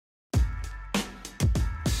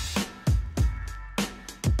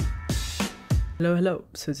Hello, hello.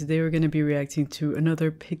 So today we're going to be reacting to another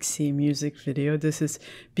PIXY music video. This is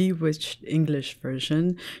Bewitched English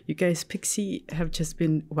version. You guys, PIXY have just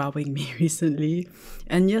been wowing me recently.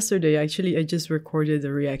 And yesterday, actually, I just recorded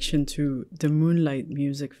a reaction to the Moonlight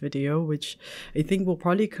music video, which I think will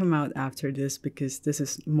probably come out after this because this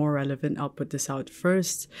is more relevant. I'll put this out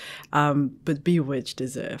first. But Bewitched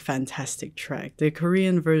is a fantastic track. The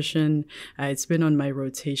Korean version, it's been on my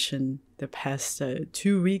rotation the past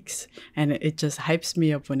 2 weeks, and it just hypes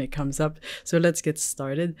me up when it comes up. So let's get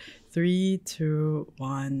started. 3, 2,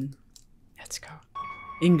 1, let's go.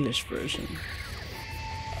 English version.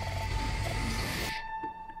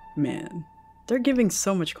 Man, they're giving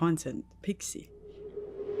so much content. PIXY.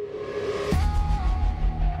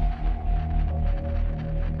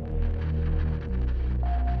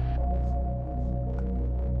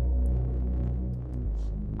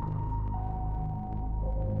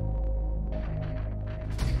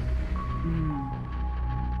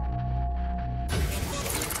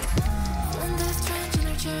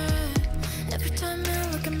 Every time you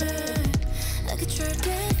look at me, I could try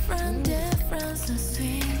different so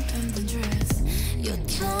sweet and dangerous. You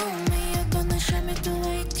told me you're gonna show me the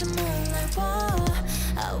way to move like whoa.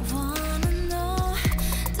 I wanna know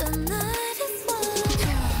the night is long.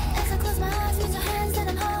 As I close my eyes with your hands that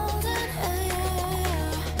I'm holding,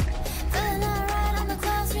 feeling alright on the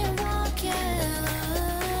clouds we are walking.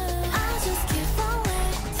 I'll just keep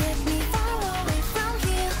falling, take me far away from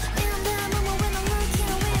here. In that moment when I'm looking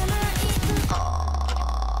away, I'm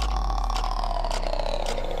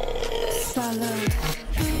swallowed.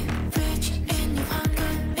 Be rich in your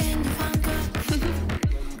hunger, in your hunger.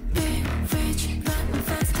 Be rich, spreading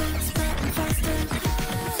faster, spreading faster.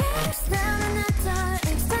 There's not another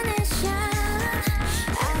explanation.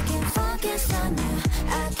 I can focus on you,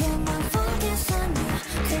 I cannot focus on you.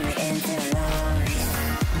 Turn me into lies.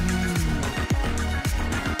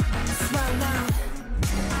 Swallow.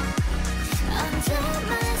 Until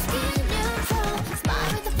my skin you fall. Smile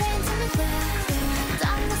with the pain to me there.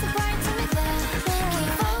 Darkness is bright to me there.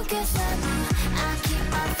 Keep focus on me, I keep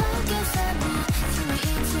my focus on me. Turn me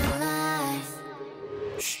into lies.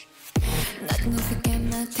 Nothing else will get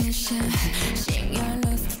my attention. Seeing your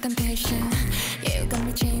lost the temptation. Yeah, you got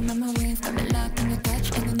me chained on my wings, got me locked in your touch,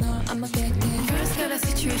 and I know I'm addicted. First got a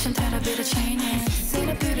situation, tired of the chaining. See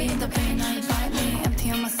the beauty in the pain, now you bite me.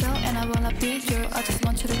 Empty on myself, and I wanna be you. I just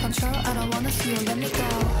want you to control, I don't wanna see you, let me go.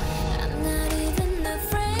 I'm not even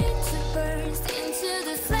afraid to burst into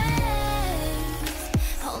the flames.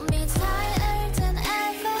 Hold me tighter than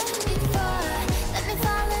ever before. Let me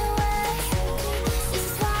fall away. This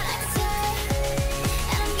is what I say,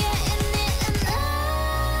 and I'm getting it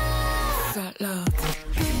enough. Fat love.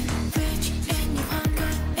 Be rich in your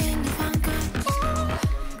hunger, in your hunger.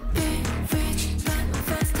 Be rich, spreading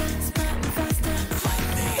faster, spreading faster.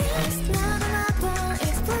 There's not another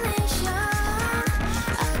explanation.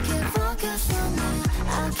 I can't focus on you,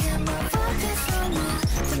 I cannot focus on you.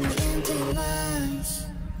 Turn me into lunch.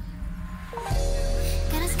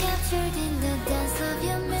 Got us captured in the dance of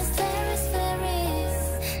your mysterious fairies.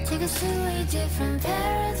 Take us to a different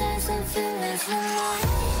paradise and feelings from life.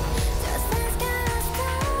 Just let's get us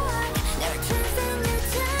going. Never trust in the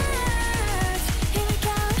chance. Here we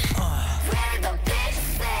go. We're the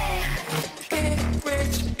PIXY. Be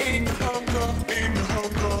rich in your hunger, in your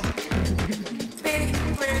hunger. Be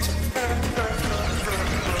rich.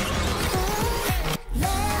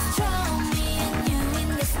 Let's draw me and you in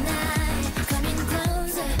this night. Coming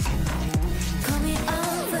closer, coming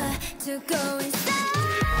over to go inside.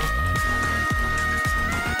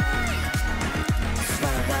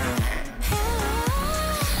 Swallow.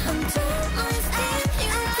 Until my skin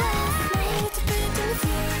you bless me to be with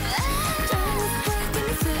you. Just breaking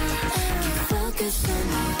me through. Can't focus on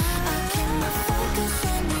you, I cannot focus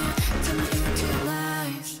on you. Turn me into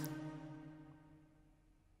lies.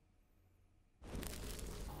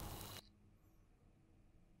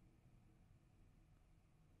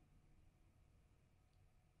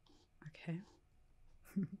 Okay.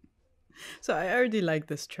 So I already like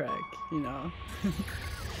this track, you know.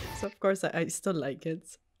 So of course I still like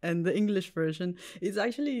it. And the English version is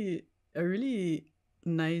actually a really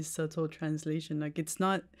nice subtle translation. Like, it's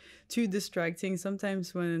not too distracting.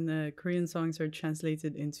 Sometimes when Korean songs are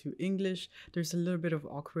translated into English, there's a little bit of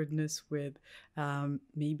awkwardness with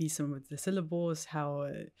maybe some of the syllables, how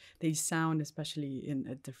they sound, especially in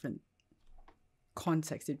a different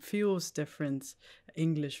context. It feels different,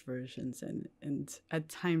 English versions, and at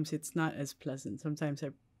times it's not as pleasant. Sometimes I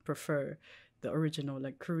prefer the original,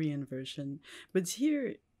 like, Korean version, but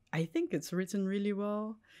here I think it's written really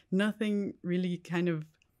well. Nothing really kind of,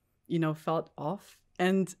 felt off.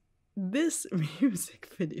 And this music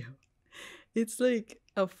video, it's like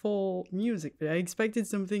a full music video. I expected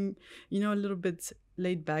something, you know, a little bit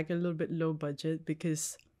laid back, a little bit low budget,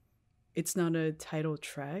 because it's not a title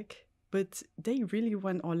track. But they really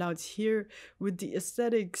went all out here with the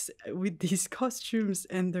aesthetics, with these costumes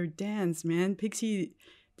and their dance, man. PIXY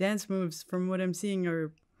dance moves, from what I'm seeing,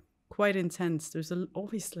 are quite intense. There's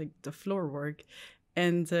always like the floor work.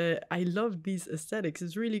 And I love these aesthetics.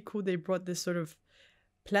 It's really cool. They brought this sort of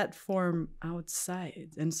platform outside.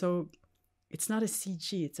 And so it's not a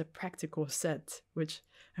CG, it's a practical set, which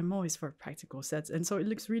I'm always for practical sets. And so it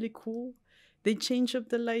looks really cool. They change up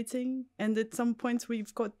the lighting, and at some points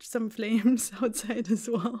we've got some flames outside as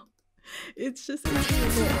well. It's just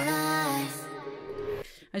incredible.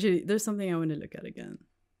 Actually, there's something I want to look at again.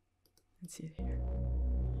 Let's see it here.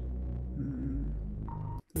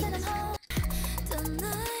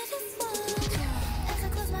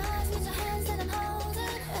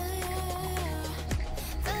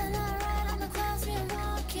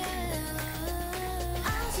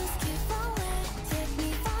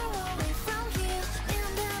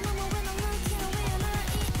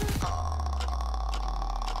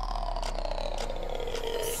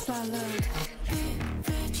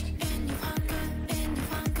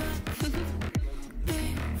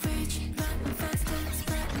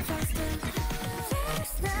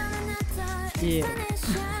 Yeah.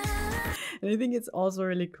 And I think it's also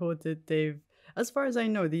really cool that they've, as far as I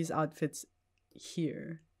know, these outfits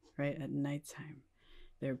here, right, at nighttime,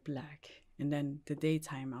 they're black. And then the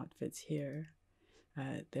daytime outfits here,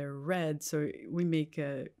 they're red. So we make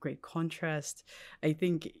a great contrast. I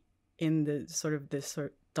think in the sort of this sort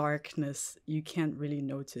of darkness, you can't really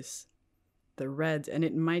notice the red, and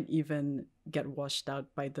it might even get washed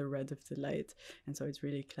out by the red of the light. And so it's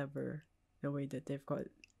really clever the way that they've got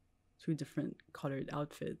two different colored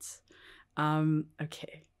outfits.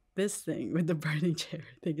 Okay, this thing with the burning chair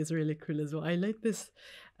I think is really cool as well. I like this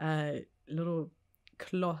little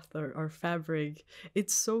cloth or fabric.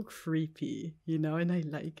 It's so creepy, you know, and I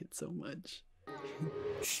like it so much.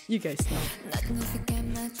 You guys know.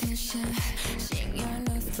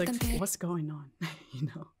 It's like, what's going on? You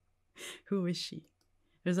know, who is she?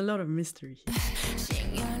 There's a lot of mystery here.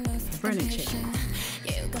 Burning chair.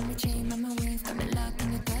 Yeah.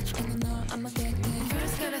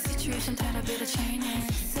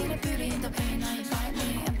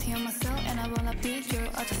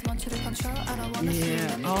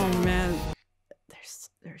 Oh man,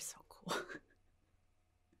 they're so cool.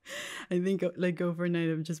 I think like overnight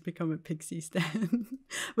I've just become a PIXY stan.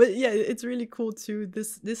 But yeah, it's really cool too.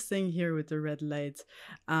 This thing here with the red lights,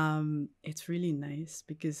 it's really nice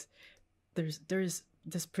because there's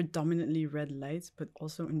this predominantly red lights, but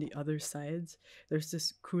also on the other sides there's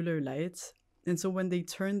this cooler lights. And so when they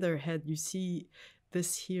turn their head, you see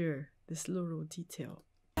this here, this little detail.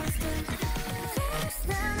 Like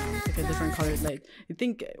a different colored light. I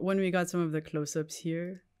think when we got some of the close-ups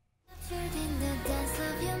here.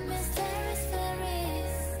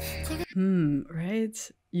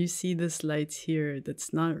 Right? You see this light here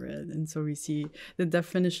that's not red. And so we see the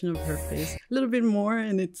definition of her face a little bit more.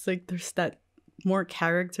 And it's like there's that more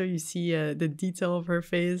character. You see the detail of her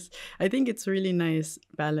face. I think it's really nice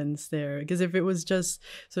balance there, because if it was just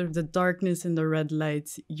sort of the darkness and the red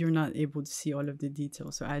lights, you're not able to see all of the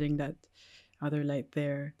detail. So adding that other light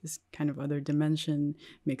there, this kind of other dimension,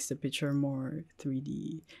 makes the picture more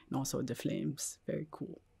 3D, and also the flames. Very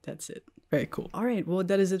cool. That's it. Very cool. All right, well,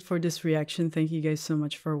 that is it for this reaction. Thank you guys so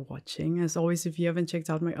much for watching. As always, if you haven't checked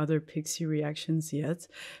out my other PIXY reactions yet,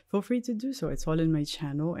 feel free to do so. It's all in my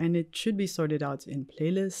channel, and it should be sorted out in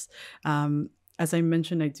playlists. As I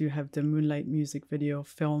mentioned, I do have the Moonlight music video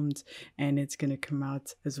filmed, and it's going to come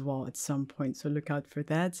out as well at some point, so look out for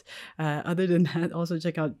that. Other than that, also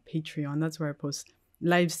check out Patreon. That's where I post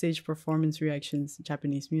live stage performance reactions,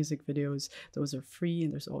 Japanese music videos. Those are free,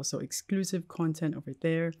 and there's also exclusive content over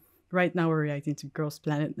there. Right now we're reacting to Girls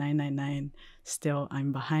Planet 999. Still,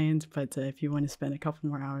 I'm behind, but if you want to spend a couple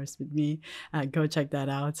more hours with me, go check that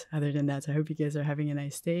out. Other than that, I hope you guys are having a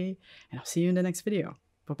nice day, and I'll see you in the next video.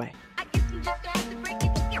 Bye-bye.